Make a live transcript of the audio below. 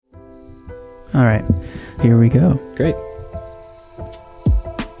All right, here we go. Great.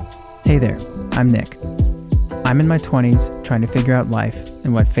 Hey there, I'm Nick. I'm in my 20s trying to figure out life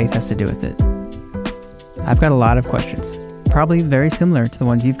and what faith has to do with it. I've got a lot of questions, probably very similar to the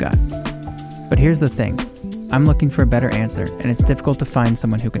ones you've got. But here's the thing. I'm looking for a better answer, and it's difficult to find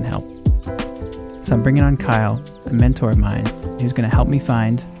someone who can help. So I'm bringing on Kyle, a mentor of mine, who's going to help me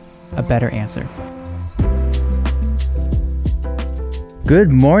find a better answer. Good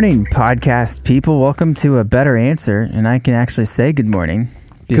morning, podcast people. Welcome to A Better Answer, and I can actually say good morning.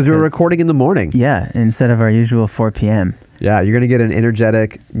 Because we're recording in the morning. Yeah, instead of our usual 4 p.m. Yeah, you're going to get an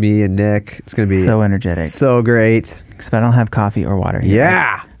energetic me and Nick. It's going to be so energetic. So great. Because I don't have coffee or water here.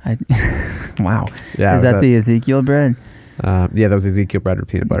 Yeah. Wow. Yeah, Is that the Ezekiel bread? Yeah, that was Ezekiel bread with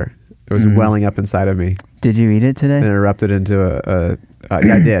peanut butter. It was welling up inside of me. Did you eat it today? And it erupted into yeah,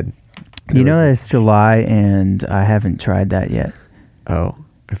 I did. You know that it's July and I haven't tried that yet. Oh,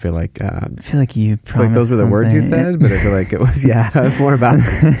 I feel like you promised those are the words you said, but I feel like it was more about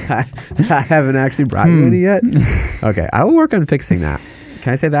I haven't actually brought you any yet. Okay, I will work on fixing that.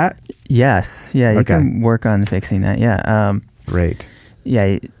 Can I say that? Yes. Yeah, you can work on fixing that. Yeah. Great.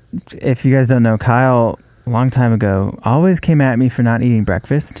 Yeah, if you guys don't know, Kyle, a long time ago, always came at me for not eating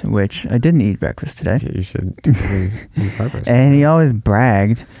breakfast, which I didn't eat breakfast today. You should eat breakfast. And he always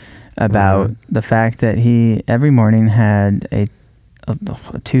bragged about the fact that he every morning had a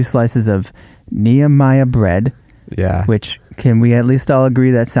 2 slices of Nehemiah bread. Yeah. Which, can we at least all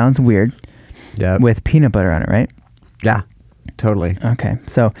agree that sounds weird? Yeah. With peanut butter on it, right? Yeah. Totally. Okay.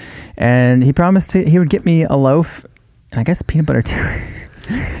 So, and he promised he would get me a loaf, and I guess peanut butter too,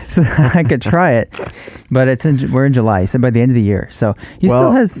 so I could try it. But we're in July. He said by the end of the year. So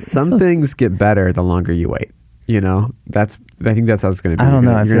still has some things get better the longer you wait. You know, I think that's how it's going to be. I don't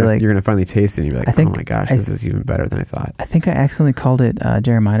know. You're going to finally taste it and you're like, oh my gosh, this is even better than I thought. I think I accidentally called it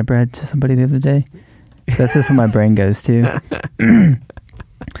Jeremiah bread to somebody the other day. That's just what my brain goes to.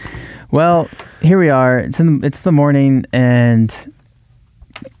 Well, here we are. It's the morning, and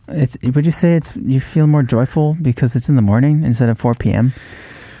would you say you feel more joyful because it's in the morning instead of 4 p.m.?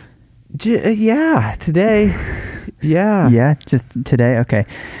 Yeah, today. Yeah. Yeah, just today. Okay.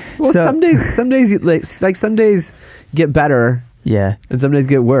 Well, some days get better. Yeah. And some days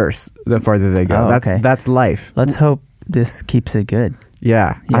get worse the farther they go. That's life. Let's hope this keeps it good.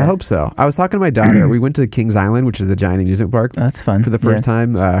 Yeah, I hope so. I was talking to my daughter. We went to Kings Island, which is the giant amusement park. That's fun. For the first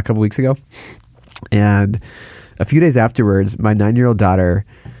time a couple weeks ago. And a few days afterwards, my 9-year-old daughter,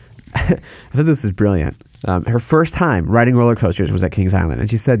 I thought this was brilliant. Her first time riding roller coasters was at Kings Island. And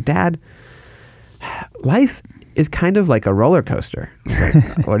she said, Dad, life is kind of like a roller coaster. I was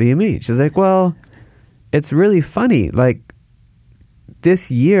like, what do you mean? She's like, well, it's really funny. Like,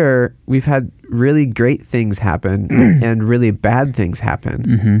 this year, we've had really great things happen and really bad things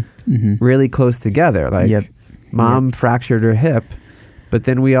happen really close together. Like, Mom fractured her hip, but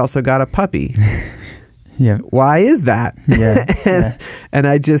then we also got a puppy. Yeah. Why is that? Yeah. And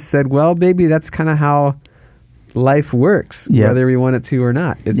I just said, well, maybe that's kind of how life works, whether we want it to or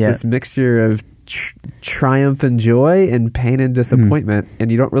not. It's this mixture of triumph and joy and pain and disappointment, and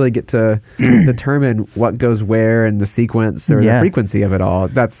you don't really get to determine what goes where and the sequence or the frequency of it all.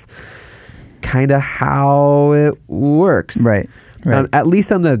 That's kind of how it works. Right. At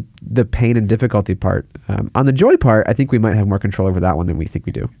least on the pain and difficulty part. On the joy part, I think we might have more control over that one than we think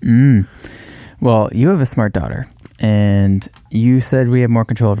we do. Well, you have a smart daughter, and you said we have more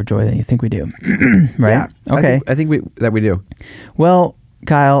control over joy than you think we do. Right? Yeah. Okay. I think we do. Well,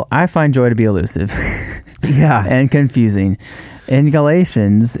 Kyle, I find joy to be elusive. Yeah. And confusing. In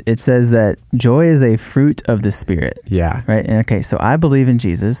Galatians, it says that joy is a fruit of the Spirit. Yeah. Right? And okay, so I believe in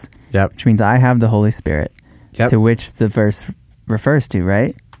Jesus, which means I have the Holy Spirit, to which the verse refers to,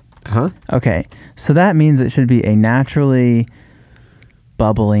 right? Huh? Okay, so that means it should be a naturally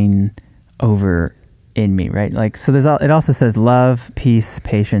bubbling over in me, right? Like, so it also says love, peace,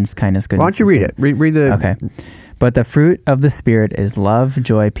 patience, kindness, goodness. Why don't you read it? Read the... Okay. But the fruit of the Spirit is love,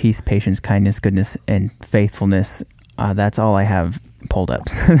 joy, peace, patience, kindness, goodness, and faithfulness. That's all I have pulled up.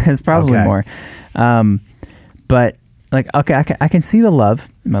 So there's probably more. But, like, okay, I can see the love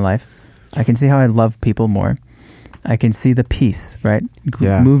in my life. I can see how I love people more. I can see the peace, right?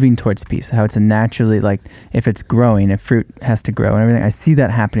 Moving towards peace. How it's a naturally, like, if it's growing, if fruit has to grow and everything, I see that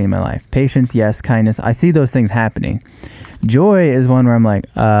happening in my life. Patience, yes. Kindness, I see those things happening. Joy is one where I'm like,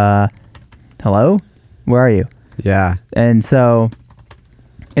 hello? Where are you? Yeah. And so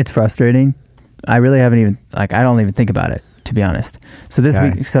it's frustrating. I really haven't even, I don't even think about it, to be honest. So this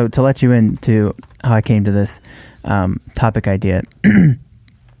week, so to let you into how I came to this topic idea,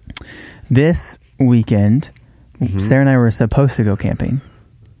 this weekend, Sarah and I were supposed to go camping.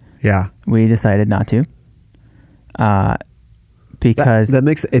 Yeah. We decided not to. Because that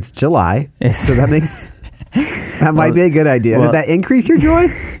makes it's July, so that makes that might be a good idea. Well, did that increase your joy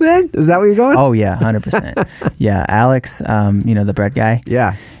then? Is that where you're going? Oh yeah, 100%. Yeah, Alex, the bread guy.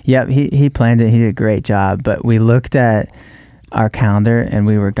 Yeah. He planned it. He did a great job. But we looked at our calendar, and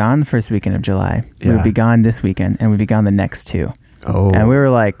we were gone the first weekend of July. Yeah. We would be gone this weekend, and we'd be gone the next two. Oh. And we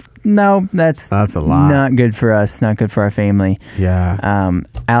were like, no, that's a lot. Not good for us. Not good for our family. Yeah.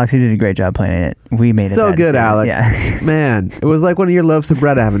 Alex, you did a great job planning it. We made it so good, decision. Alex. Yeah. Man, it was like one of your loaves of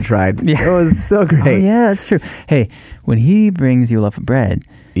bread I haven't tried. Yeah. It was so great. Oh, yeah, that's true. Hey, when he brings you a loaf of bread,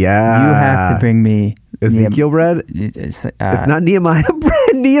 yeah, you have to bring me Ezekiel bread. It's not Nehemiah bread.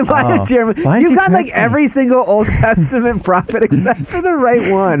 Nehemiah, Jeremiah. You got like every single Old Testament prophet except for the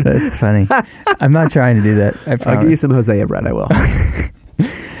right one. That's funny. I'm not trying to do that. I'll give you some Hosea bread. I will.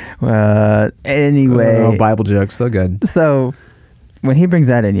 Anyway, Bible jokes, so good. So when he brings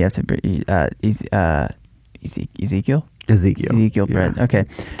that in, you have to bring Ezekiel bread. Yeah. Okay.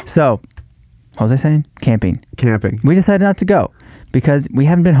 So what was I saying? Camping. We decided not to go because we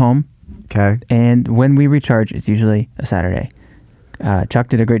haven't been home. Okay. And when we recharge, it's usually a Saturday. Chuck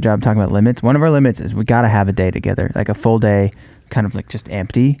did a great job talking about limits. One of our limits is we got to have a day together, like a full day, kind of like just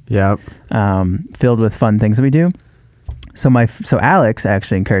empty. Yep. Filled with fun things that we do. So Alex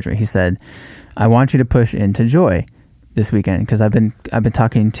actually encouraged me. He said, "I want you to push into joy this weekend because I've been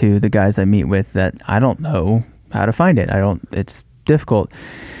talking to the guys I meet with that I don't know how to find it. It's difficult."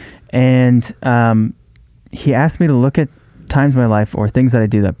 And he asked me to look at times in my life or things that I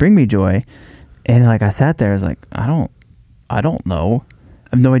do that bring me joy. And like I sat there, I was like, I don't know.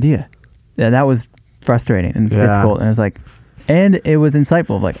 I have no idea. And that was frustrating and difficult. And I was like, and it was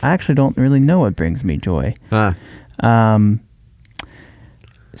insightful. Like, I actually don't really know what brings me joy.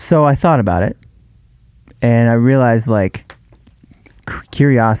 So I thought about it and I realized like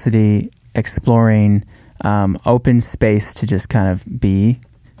curiosity, exploring, open space to just kind of be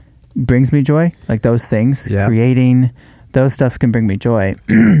brings me joy. Like those things, creating, those stuff can bring me joy.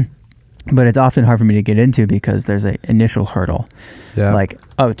 But it's often hard for me to get into because there's an initial hurdle. Yeah. Like,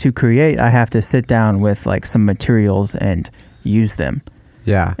 to create, I have to sit down with like some materials and use them.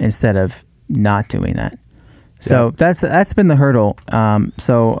 Yeah. Instead of not doing that. So that's been the hurdle.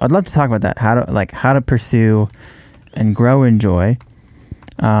 So I'd love to talk about that. How to pursue and grow in joy,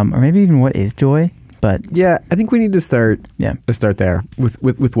 or maybe even what is joy. But I think we need to start. Start there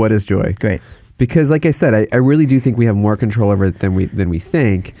with what is joy. Great. Because, like I said, I really do think we have more control over it than we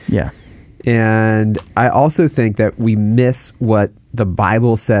think. Yeah. And I also think that we miss what the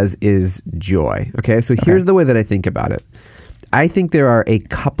Bible says is joy. Okay, so here's the way that I think about it. I think there are a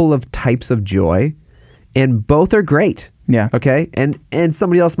couple of types of joy, and both are great. Yeah. Okay, and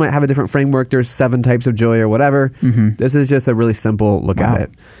somebody else might have a different framework. There's 7 types of joy or whatever. Mm-hmm. This is just a really simple look at it.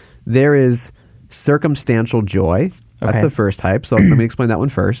 There is circumstantial joy. That's the first type. So let me explain that one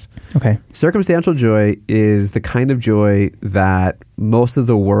first. Okay. Circumstantial joy is the kind of joy that most of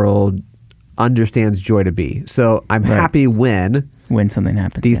the world understands joy to be. So I'm happy when something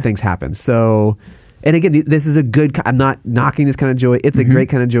happens. These things happen. So, and again, this is a good, I'm not knocking this kind of joy. It's a great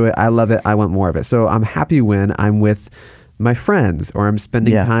kind of joy. I love it. I want more of it. So I'm happy when I'm with my friends, or I'm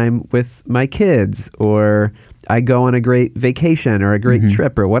spending time with my kids, or I go on a great vacation or a great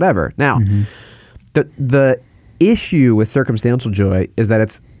trip or whatever. Now, the issue with circumstantial joy is that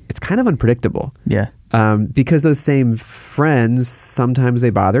it's kind of unpredictable. Yeah. Because those same friends, sometimes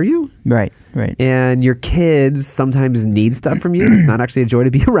they bother you. Right. And your kids sometimes need stuff from you. It's not actually a joy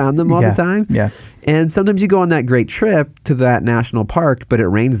to be around them all the time. Yeah. And sometimes you go on that great trip to that national park, but it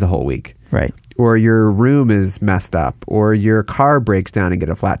rains the whole week. Right. Or your room is messed up, or your car breaks down and get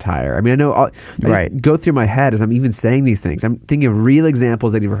a flat tire. I mean, I know I just go through my head as I'm even saying these things. I'm thinking of real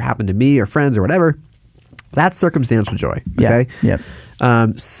examples that either happened to me or friends or whatever. That's circumstantial joy. Okay.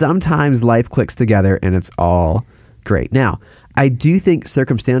 Sometimes life clicks together and it's all great. Now, I do think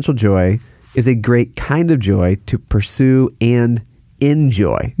circumstantial joy is a great kind of joy to pursue and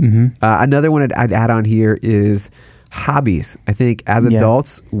enjoy. Another one I'd add on here is hobbies. I think as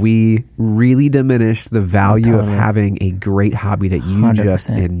adults, we really diminish the value of having a great hobby that you 100%. Just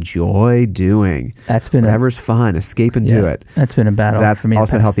enjoy doing. That's been whatever's fun, escape and do it. That's been a battle for me.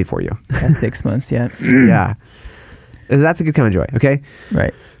 That's also healthy for you. 6 months, yeah. That's a good kind of joy, okay?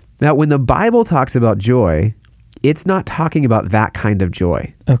 Right. Now, when the Bible talks about joy, it's not talking about that kind of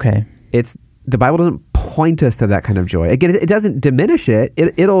joy. Okay. The Bible doesn't point us to that kind of joy. Again, it doesn't diminish it.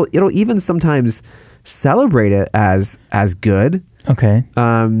 It'll even sometimes celebrate it as good. Okay.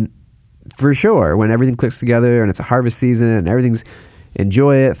 For sure. When everything clicks together and it's a harvest season and everything's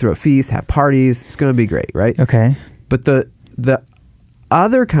enjoy it, throw a feast, have parties, it's going to be great, right? Okay. But the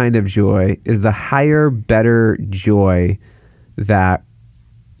other kind of joy is the higher, better joy that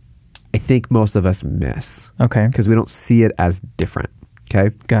I think most of us miss. Okay. Because we don't see it as different.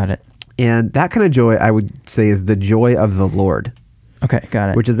 Okay. Got it. And that kind of joy, I would say, is the joy of the Lord. Okay. Got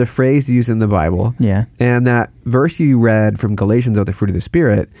it. Which is a phrase used in the Bible. Yeah. And that verse you read from Galatians about the fruit of the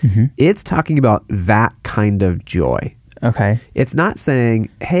Spirit, it's talking about that kind of joy. Okay. It's not saying,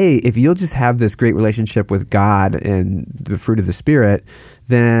 hey, if you'll just have this great relationship with God and the fruit of the Spirit,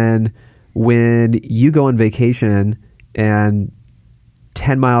 then when you go on vacation and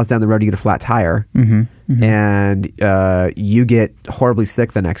 10 miles down the road, you get a flat tire and you get horribly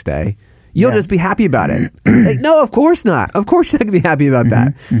sick the next day, you'll just be happy about it. Like, no, of course not. Of course you're not going to be happy about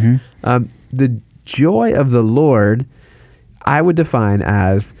that. The joy of the Lord, I would define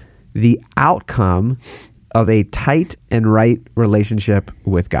as the outcome of a tight and right relationship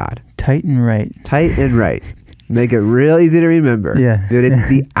with God. Tight and right. Tight and right. Make it real easy to remember. Yeah. Dude, it's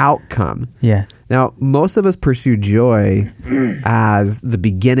the outcome. Yeah. Now, most of us pursue joy as the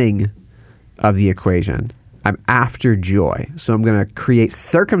beginning of the equation. I'm after joy. So I'm going to create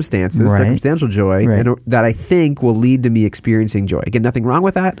circumstances, circumstantial joy, that I think will lead to me experiencing joy. Again, nothing wrong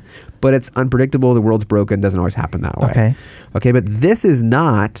with that, but it's unpredictable. The world's broken. Doesn't always happen that way. Okay, but this is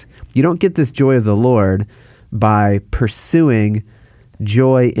not, you don't get this joy of the Lord by pursuing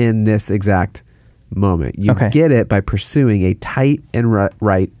joy in this exact moment. You get it by pursuing a tight and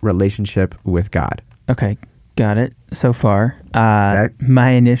right relationship with God. Okay, got it so far. My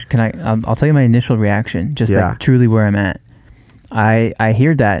initial, I'll tell you my initial reaction, just like truly where I'm at. I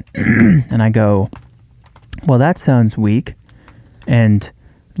hear that and I go, well, that sounds weak and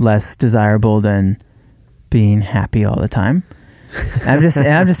less desirable than being happy all the time. I'm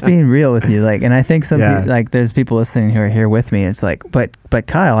just being real with you, like, and I think some people, like, there's people listening who are here with me. It's like, but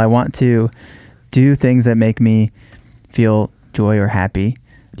Kyle, I want to do things that make me feel joy or happy.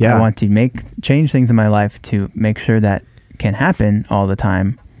 I want to change things in my life to make sure that can happen all the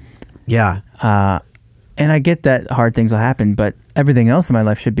time. And I get that hard things will happen, but everything else in my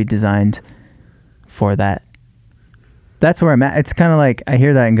life should be designed for that. That's where I'm at. It's kind of like I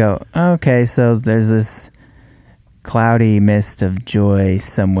hear that and go, okay, so there's this cloudy mist of joy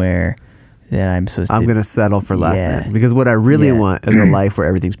somewhere that I'm going to settle for less than, because what I really want is a life where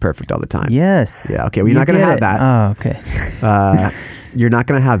everything's perfect all the time. Yes. Yeah. Okay. Well, you're not going to have that. Oh, okay. You're not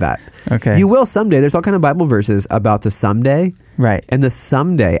going to have that. Okay. You will someday. There's all kind of Bible verses about the someday. Right. And the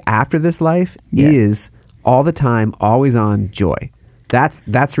someday after this life is all the time, always on joy.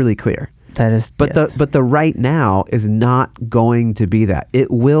 That's really clear. That is. But the right now is not going to be that. It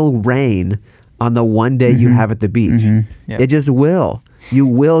will rain on the one day you have at the beach. It just will. You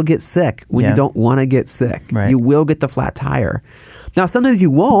will get sick when you don't want to get sick. Right. You will get the flat tire. Now, sometimes you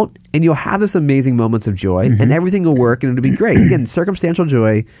won't, and you'll have this amazing moments of joy, and everything will work, and it'll be great. Again, circumstantial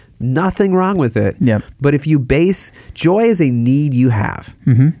joy, nothing wrong with it. But if you base, joy is a need you have.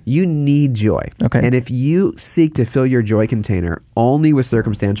 You need joy. Okay. And if you seek to fill your joy container only with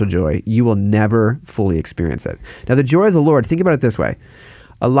circumstantial joy, you will never fully experience it. Now, the joy of the Lord, think about it this way.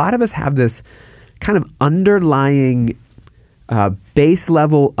 A lot of us have this kind of underlying base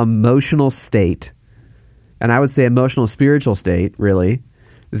level emotional state, and I would say emotional spiritual state, really,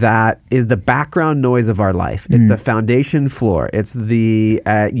 that is the background noise of our life. It's the foundation floor. It's the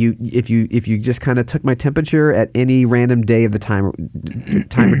if you just kind of took my temperature at any random day of the time or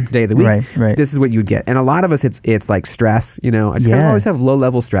day of the week, right. This is what you would get. And a lot of us, it's like stress. I just kind of always have low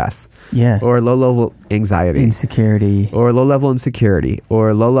level stress, or low level anxiety, insecurity, or low level insecurity,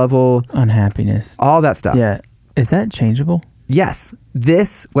 or low level unhappiness, all that stuff. Yeah, is that changeable? Yes.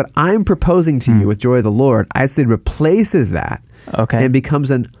 What I'm proposing to you with Joy of the Lord, I said replaces that. Okay. And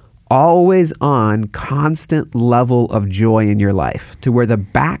becomes an always on, constant level of joy in your life, to where the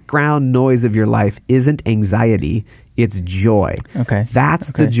background noise of your life isn't anxiety, it's joy. Okay.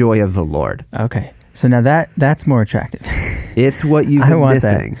 That's the joy of the Lord. Okay. So now that's more attractive. It's what you've been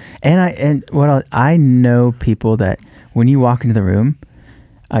missing. That. I know people that when you walk into the room,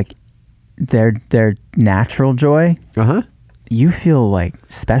 like their natural joy, you feel like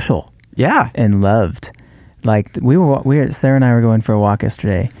special. Yeah. And loved. Like Sarah and I were going for a walk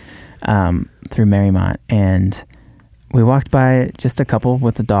yesterday through Marymount, and we walked by just a couple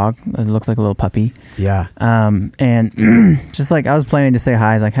with a dog. It looked like a little puppy. Yeah. And just like I was planning to say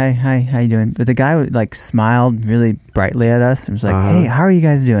hi, like, hey, how you doing? But the guy like smiled really brightly at us and was like, hey, how are you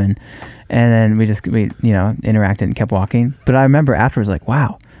guys doing? And then we interacted and kept walking. But I remember afterwards, like,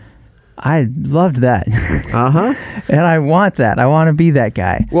 wow, I loved that. And I want that. I want to be that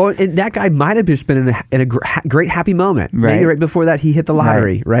guy. Well, and that guy might have just been in a great happy moment. Right. Maybe right before that he hit the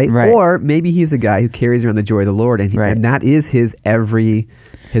lottery, right? Or maybe he's a guy who carries around the joy of the Lord, and that is his every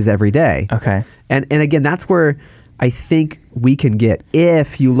day. Okay. And again, that's where I think we can get,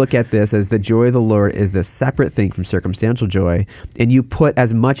 if you look at this as the joy of the Lord is the separate thing from circumstantial joy, and you put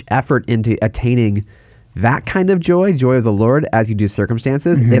as much effort into attaining that kind of joy of the Lord, as you do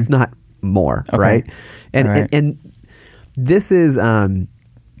circumstances, if not more, right? And this is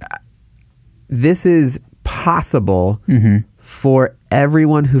possible for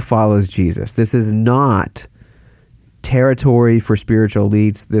everyone who follows Jesus. This is not territory for spiritual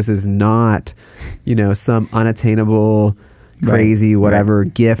elites. This is not, some unattainable, crazy, whatever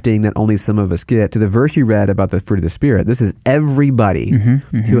gifting that only some of us get. To the verse you read about the fruit of the Spirit, this is everybody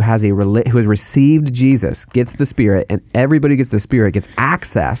who has who has received Jesus gets the Spirit, and everybody gets the Spirit gets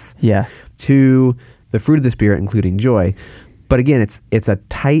access to the fruit of the Spirit, including joy. But again, it's a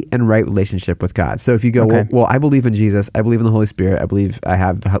tight and right relationship with God. So if you go, well, I believe in Jesus, I believe in the Holy Spirit, I believe I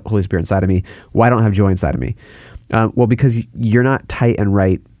have the Holy Spirit inside of me, why don't I have joy inside of me? Well, because you're not tight and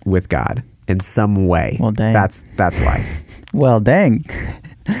right with God in some way. Well, dang. That's why. Well, dang.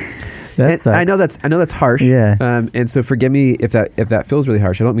 I know that's harsh. Yeah. And so forgive me if that feels really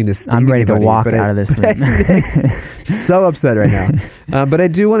harsh. I don't mean to sting I'm ready anybody, to walk out of this room. So upset right now. But I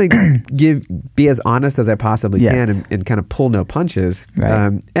do want to be as honest as I possibly can and kind of pull no punches.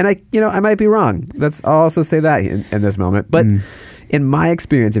 Right. And I might be wrong. I'll also say that in this moment. But in my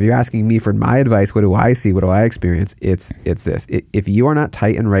experience, if you're asking me for my advice, what do I see? What do I experience? It's this. If you are not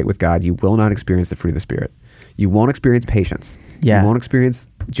tight and right with God, you will not experience the fruit of the Spirit. You won't experience patience. Yeah. You won't experience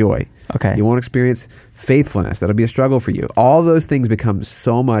joy. Okay. You won't experience faithfulness. That'll be a struggle for you. All those things become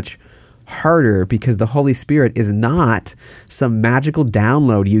so much harder because the Holy Spirit is not some magical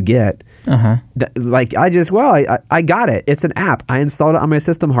download you get. Like I got it. It's an app. I installed it on my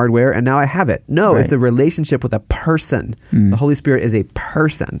system hardware and now I have it. No, it's a relationship with a person. The Holy Spirit is a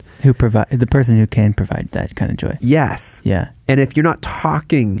person. The person who can provide that kind of joy. Yes. Yeah. And if you're not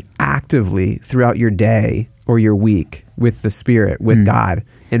talking actively throughout your day or your week with the Spirit, with God,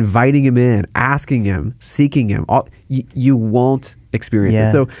 inviting him in, asking him, seeking him, you won't experience it.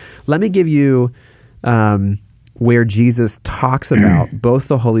 So let me give you where Jesus talks about both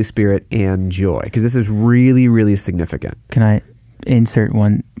the Holy Spirit and joy, because this is really, really significant. Can I insert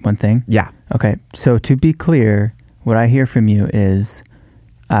one thing? Yeah. Okay. So to be clear, what I hear from you is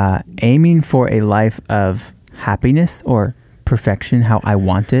aiming for a life of happiness or perfection, how I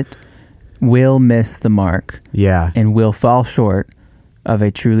want it, will miss the mark. Yeah. And will fall short of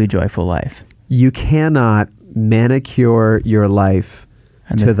a truly joyful life. You cannot manicure your life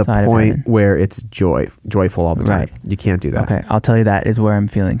to the point where it's joyful all the time. Right. You can't do that. Okay, I'll tell you that is where I'm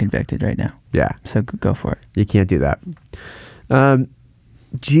feeling convicted right now. Yeah. So go for it. You can't do that.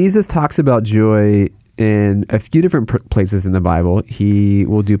 Jesus talks about joy in a few different places in the Bible. He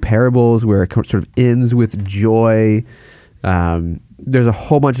will do parables where it sort of ends with joy. There's a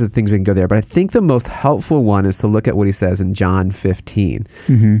whole bunch of things we can go there, but I think the most helpful one is to look at what he says in John 15.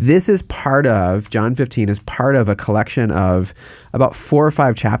 This is John 15 is part of a collection of about 4 or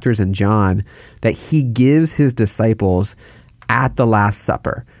 5 chapters in John that he gives his disciples at the Last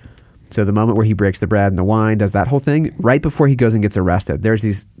Supper. So the moment where he breaks the bread and the wine, does that whole thing, right before he goes and gets arrested. There's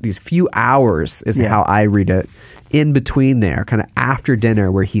these few hours, is how I read it, in between there, kind of after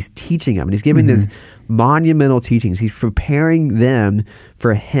dinner, where he's teaching them. And he's giving these monumental teachings. He's preparing them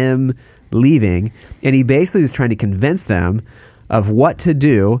for him leaving. And he basically is trying to convince them of what to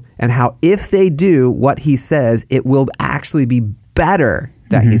do and how if they do what he says, it will actually be better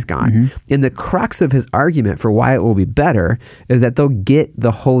that he's gone. And the crux of his argument for why it will be better is that they'll get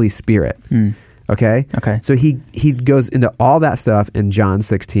the Holy Spirit. Okay? So he goes into all that stuff in John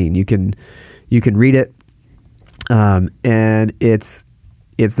 16. You can read it, and it's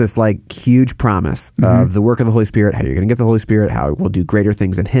this like huge promise of the work of the Holy Spirit, how you're going to get the Holy Spirit, how we'll do greater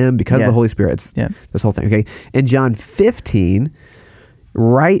things in him because of the Holy Spirit. It's this whole thing. Okay? In John 15,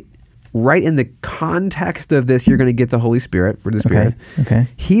 right in the context of this, you're going to get the Holy Spirit, for the Spirit. Okay.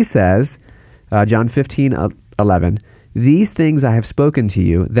 He says, John 15:11, these things I have spoken to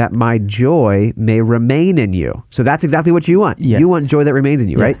you, that my joy may remain in you. So that's exactly what you want. Yes. You want joy that remains in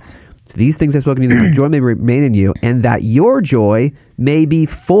you, right? So these things I've spoken to you, that my joy may remain in you, and that your joy may be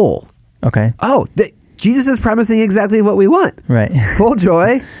full. Okay. Oh, Jesus is promising exactly what we want. Right. Full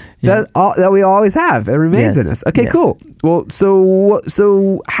joy. That we always have. It remains in us. Okay, cool. Well,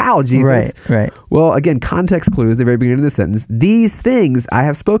 so how, Jesus? Right. Well, again, context clues, the very beginning of the sentence. These things I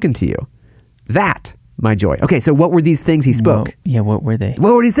have spoken to you, that my joy. Okay, so what were these things he spoke? What were they?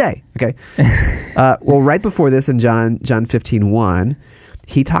 What would he say? Okay. Well, right before this in John 15:1,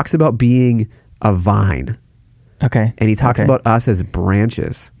 he talks about being a vine. Okay. And he talks about us as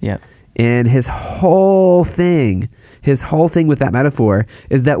branches. Yeah. And his whole thing with that metaphor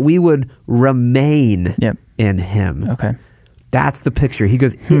is that we would remain in him. Okay. That's the picture. He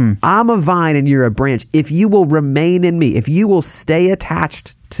goes, I'm a vine and you're a branch. If you will remain in me, if you will stay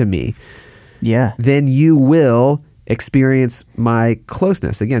attached to me, then you will experience my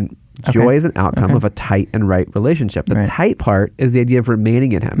closeness. Again, joy is an outcome of a tight and right relationship. The tight part is the idea of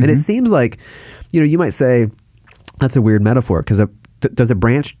remaining in him. And it seems like, you might say, that's a weird metaphor because does a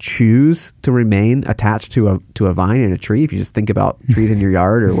branch choose to remain attached to a vine and a tree? If you just think about trees in your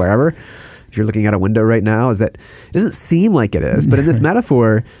yard or wherever, if you're looking out a window right now, it doesn't seem like it is. But in this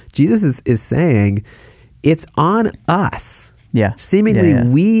metaphor, Jesus is saying it's on us. Yeah. Seemingly,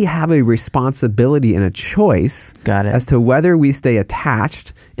 we have a responsibility and a choice as to whether we stay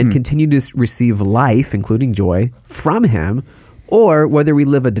attached and continue to receive life, including joy, from him, or whether we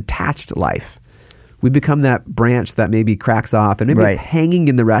live a detached life. We become that branch that maybe cracks off and maybe it's hanging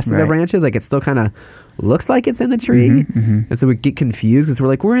in the rest of the branches. Like it still kind of looks like it's in the tree. And so we get confused because we're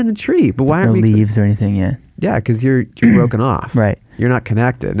like, we're in the tree, but why aren't we leaves or anything yet? Yeah, because you're broken off. Right. You're not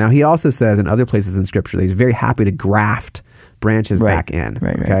connected. Now, he also says in other places in Scripture that he's very happy to graft branches back in.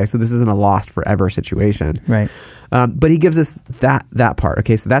 Okay, so this isn't a lost forever situation. Right. But he gives us that part.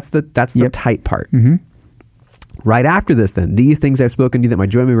 Okay, so that's the tight part. Right after this, then, these things I've spoken to you, that my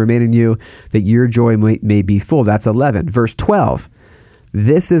joy may remain in you, that your joy may be full. That's 11. Verse 12.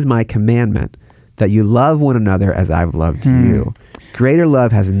 This is my commandment, that you love one another as I've loved you. Greater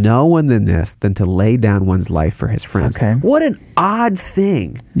love has no one than this, than to lay down one's life for his friends. Okay. What an odd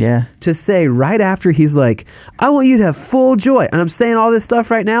thing to say right after he's like, I want you to have full joy. And I'm saying all this stuff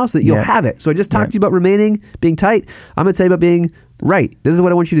right now so that you'll have it. So I just talked to you about remaining, being tight. I'm going to tell you about being right. This is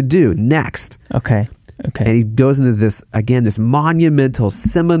what I want you to do next. Okay. And he goes into this, again, this monumental,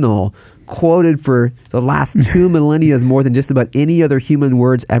 seminal, quoted for the last 2 millennia more than just about any other human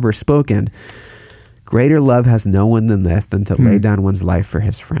words ever spoken. Greater love has no one than this, than to lay down one's life for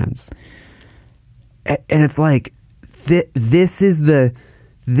his friends. And it's like, this is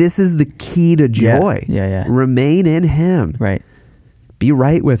the key to joy. Yeah. Remain in him. Right. Be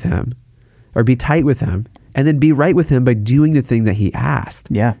right with him, or be tight with him. And then be right with him by doing the thing that he asked.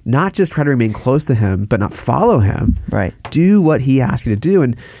 Yeah. Not just try to remain close to him, but not follow him. Right. Do what he asked you to do.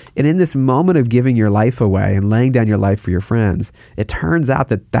 And in this moment of giving your life away and laying down your life for your friends, it turns out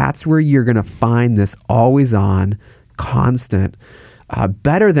that that's where you're going to find this always on, constant,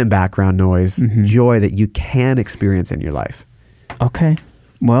 better than background noise, joy that you can experience in your life. Okay.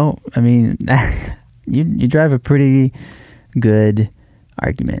 Well, I mean, you drive a pretty good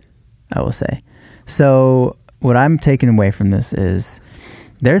argument, I will say. So what I'm taking away from this is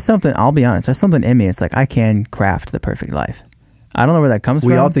there's something, I'll be honest, there's something in me. It's like I can craft the perfect life. I don't know where that comes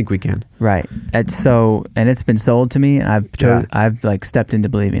from. We all think we can. Right. And it's been sold to me, and I've like stepped into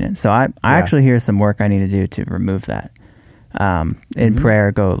believing it. So I actually hear some work I need to do to remove that. In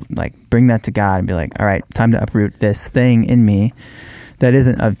prayer, go like bring that to God and be like, all right, time to uproot this thing in me that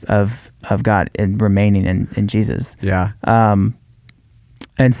isn't of God and remaining in Jesus. Yeah.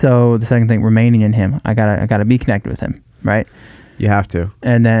 And so the second thing, remaining in him, I gotta be connected with him, right? You have to.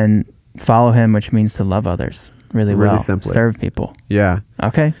 And then follow him, which means to love others really well, simply. Serve people. Yeah.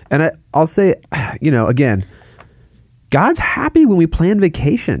 Okay. And I'll say, again, God's happy when we plan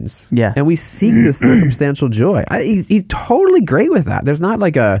vacations. Yeah. And we seek this circumstantial joy. He's totally great with that. There's not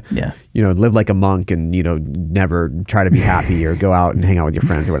like live like a monk and, never try to be happy or go out and hang out with your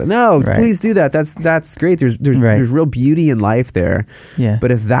friends or whatever. No, please do that. That's great. There's real beauty in life there. Yeah.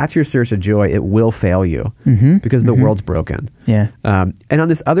 But if that's your source of joy, it will fail you because the world's broken. Yeah. And on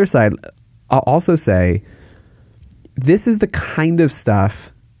this other side, I'll also say this is the kind of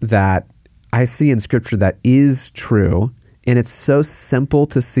stuff that I see in Scripture that is true, and it's so simple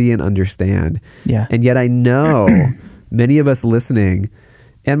to see and understand. Yeah. And yet I know many of us listening,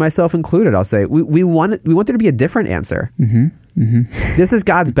 and myself included, I'll say, we want there to be a different answer. This is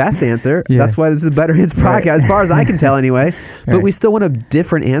God's best answer. Yeah. That's why this is a Better Hits podcast, as far as I can tell anyway. But we still want a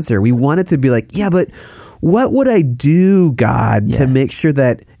different answer. We want it to be like, but what would I do, God, to make sure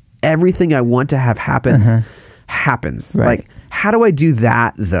that everything I want to have happens? Right. Like, how do I do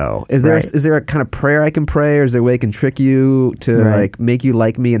that though? Is there a kind of prayer I can pray, or is there a way I can trick you to like make you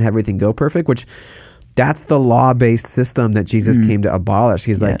like me and have everything go perfect? Which that's the law-based system that Jesus came to abolish.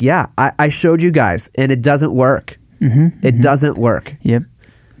 He's like, I showed you guys and it doesn't work. It doesn't work. Yep.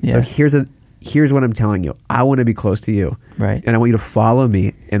 Yeah. So here's here's what I'm telling you. I want to be close to you. Right. And I want you to follow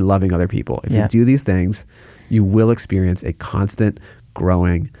me in loving other people. If you do these things, you will experience a constant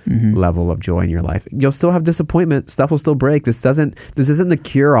growing level of joy in your life. You'll still have disappointment. Stuff will still break. This isn't the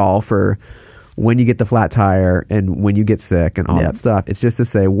cure all for when you get the flat tire and when you get sick and all that stuff. It's just to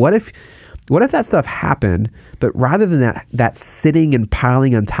say, what if that stuff happened, but rather than that sitting and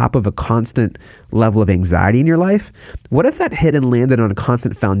piling on top of a constant level of anxiety in your life, what if that hit and landed on a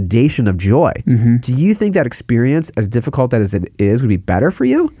constant foundation of joy? Do you think that experience, as difficult as it is, would be better for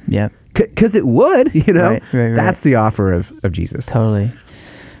you? Yeah. Because it would, Right. That's the offer of Jesus. Totally.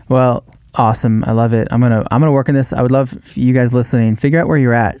 Well, awesome. I love it. I'm gonna work on this. I would love you guys listening. Figure out where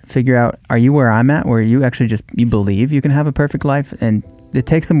you're at. Figure out, are you where I'm at, where you actually you believe you can have a perfect life? And it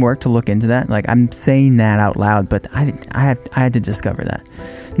takes some work to look into that. Like, I'm saying that out loud, but I had to discover that.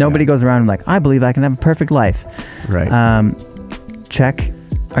 Nobody goes around and like, I believe I can have a perfect life. Right. Check.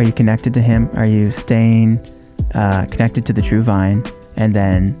 Are you connected to Him? Are you staying connected to the true vine? And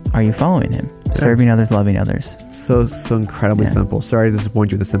then, are you following Him? Serving others, loving others. So incredibly simple. Sorry to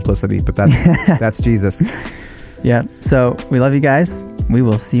disappoint you with the simplicity, but that's Jesus. Yeah. So we love you guys. We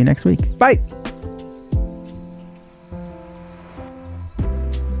will see you next week. Bye.